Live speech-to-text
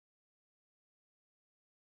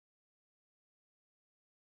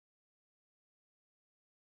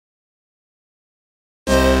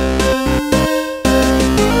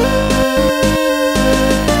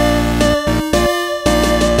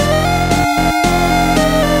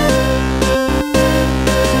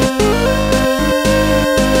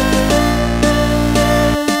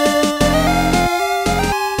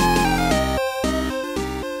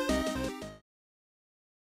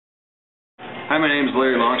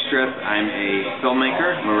Longstreth. I'm a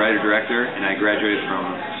filmmaker, I'm a writer-director, and I graduated from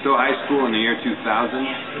Stow High School in the year 2000,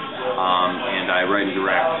 and I write and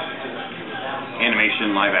direct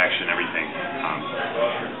animation, live action, everything.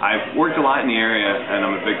 I've worked a lot in the area, and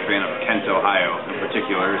I'm a big fan of Kent, Ohio in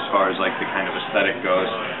particular, as far as like the kind of aesthetic goes.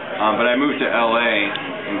 But I moved to LA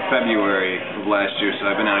in February of last year, so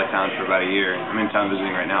I've been out of town for about a year. I'm in town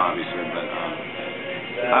visiting right now, obviously, but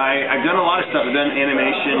I've done a lot of stuff. I've done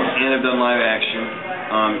animation and I've done live action.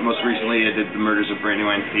 Most recently I did The Murders of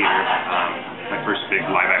Brandywine Theater, my first big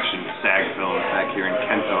live action SAG film back here in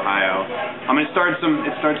Kent, Ohio. It started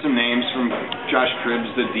some names from Josh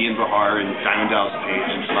Cribbs, the Dean Bahar, and Diamond Dallas Page,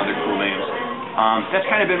 and some other cool names. That's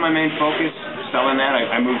kind of been my main focus, selling that.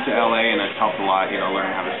 I moved to LA and it's helped a lot,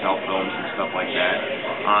 learning how to sell films and stuff like that.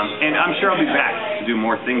 And I'm sure I'll be back to do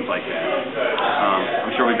more things like that.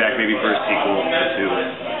 I'm sure I'll be back maybe for a sequel or two,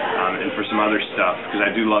 and for some other stuff, because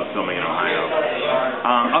I do love filming in Ohio.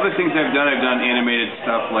 Other things I've done animated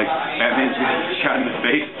stuff like Batman's Getting Shot in the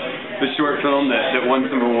Face, the short film that won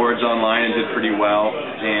some awards online and did pretty well.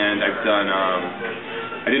 And I've done,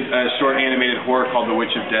 I did a short animated horror called The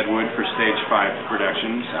Witch of Deadwood for Stage 5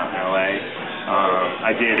 Productions out in LA.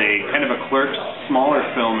 I did a kind of a Clerks smaller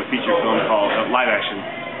film, a feature film called, live action,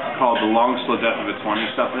 called The Long Slow Death of a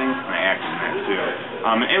 20-something, and I acted in that too.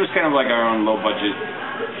 It was kind of like our own low-budget,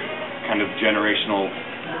 kind of generational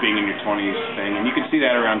being in your 20s thing, and you can see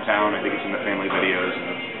that around town. I think it's in the family videos.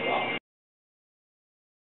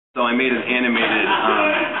 So I made an animated,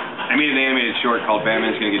 short called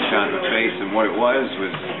Batman's Gonna Get Shot in the Face, and what it was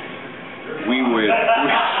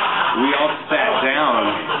we all sat down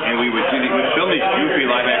and we'd film these goofy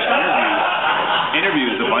live action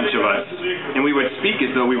interviews, a bunch of us, and we would speak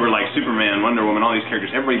as though we were like Superman, Wonder Woman, all these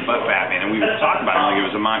characters, everybody but Batman, and we would talk about it like it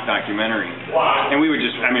was a mock documentary. And we would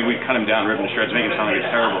we'd cut him down, rip him to shreds, make him sound like a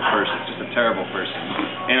terrible person, just a terrible person.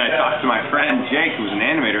 And I talked to my friend Jake, who was an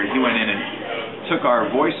animator, and he went in and took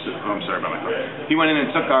our voices. Oh, I'm sorry about my phone. He went in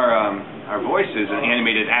and took our voices and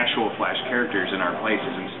animated actual Flash characters in our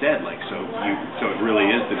places instead. So it really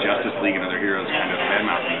is the Justice League and other heroes kind of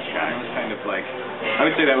bad-mouthing this guy. It was kind of like, I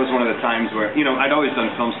would say that was one of the times where, I'd always done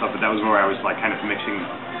film stuff, but that was where I was like kind of mixing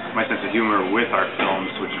my sense of humor with our films,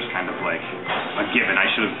 which was kind of like a given. I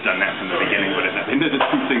should have done that from the beginning, but the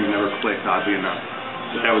two things never clicked, oddly enough.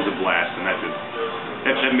 But that was a blast, and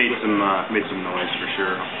that made some noise for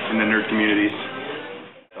sure in the nerd communities.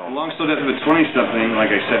 The Long Slow Death of a 20-something,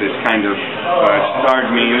 like I said, is kind of starred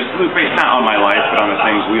me. It was based not on my life, but on the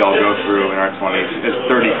things we all go through in our 20s. As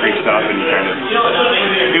 30 creeps up, and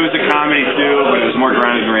it was a comedy too, but it was more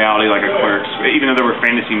grounded in reality, like a Clerks. Even though there were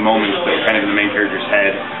fantasy moments that were kind of in the main character's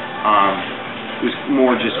head, it was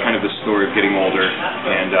more just kind of the story of getting older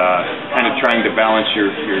and kind of trying to balance your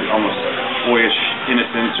almost boyish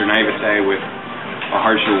innocence or naivete with a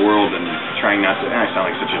harsher world, and trying not to, I sound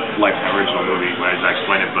like such a Lifetime original movie when I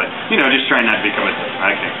explain it, but, just trying not to become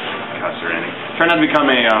I can't cuss or anything. Try not to become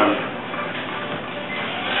a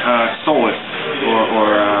soulless or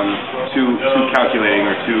too calculating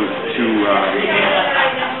or too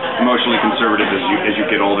emotionally conservative as you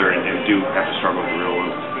get older and do have to struggle with the real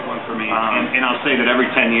world. For me. And I'll say that every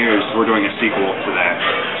 10 years we're doing a sequel to that.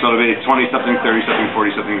 So it'll be 20-something, 30-something,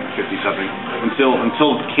 40-something, 50-something,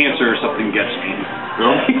 until cancer or something gets me.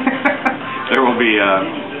 There will be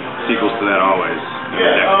sequels to that always.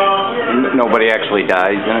 Nobody actually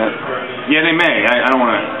dies in it? Yeah, they may. I don't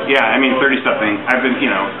want to. Yeah, 30-something. I've been,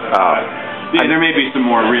 there may be some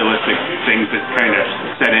more realistic things that kind of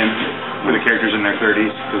set in for the characters in their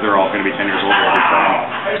 30s, because they're all going to be 10 years older every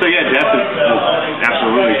time. So yeah, death will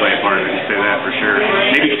absolutely play a part of it, you say that for sure.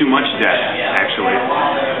 Maybe too much death, actually.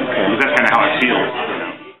 Because that's kind of how it feels.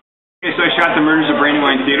 Okay, so I shot The Murders of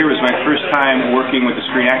Brandywine Theater. It was my first time working with the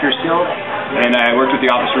Screen Actors Guild, and I worked with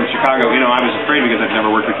the office from Chicago. I was afraid because I've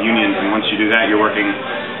never worked with unions, and once you do that, you're working.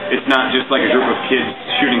 It's not just like a group of kids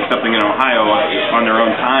shooting something in Ohio on their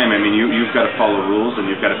own time. You've got to follow rules, and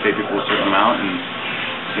you've got to pay people a certain amount, and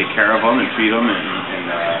take care of them and feed them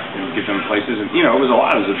and give them places, and it was a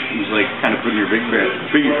lot. It was like kind of putting your big boy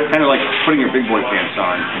pants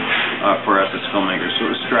on for us as filmmakers. So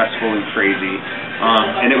it was stressful and crazy,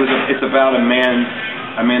 and it's about a man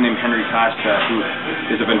named Henry Costa who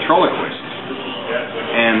is a ventriloquist,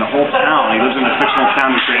 and the whole town, he lives in a fictional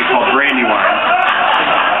town we created called Brandywine,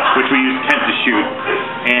 which we used Kent to shoot,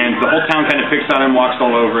 and the whole town kind of picks on him, walks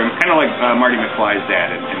all over him, kind of like Marty McFly's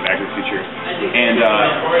dad in Back to the Future. And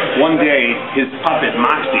one day, his puppet,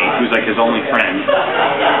 Moxie, who's like his only friend,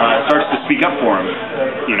 starts to speak up for him,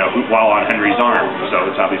 while on Henry's arm.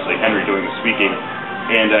 So it's obviously Henry doing the speaking,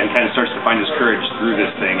 and he kind of starts to find his courage through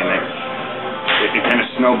this thing, and it kind of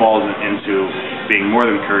snowballs into being more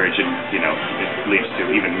than courage, and it leads to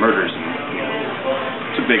even murders, and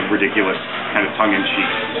it's a big, ridiculous, kind of tongue-in-cheek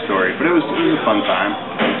story, but it was a fun time,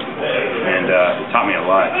 and it taught me a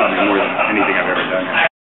lot. It taught me more than anything I've ever done.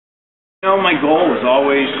 My goal was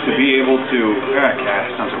always to be able to,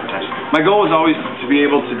 sounds so pretentious. My goal was always to be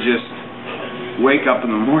able to just wake up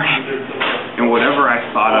in the morning, and whatever I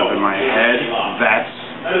thought of in my head, that's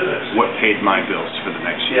what paid my bills for the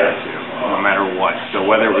next year or two, no matter what. So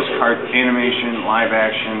whether it was animation, live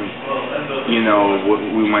action,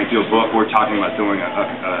 we might do a book. We're talking about doing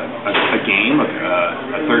a game,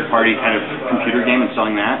 a third-party kind of computer game, and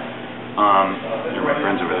selling that. They're my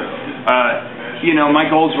friends over there. My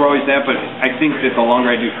goals were always that, but I think that the longer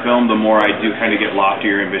I do film, the more I do kind of get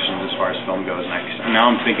loftier ambitions as far as film goes. And now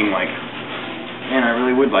I'm thinking like, man, I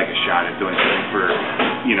really would like a shot at doing something for,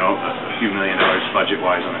 a few $1 million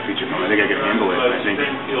budget-wise on a feature film. I think I could handle it. I think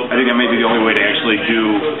that may be the only way to actually do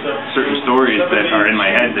certain stories that are in my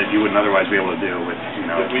head that you wouldn't otherwise be able to do with,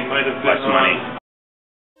 less money.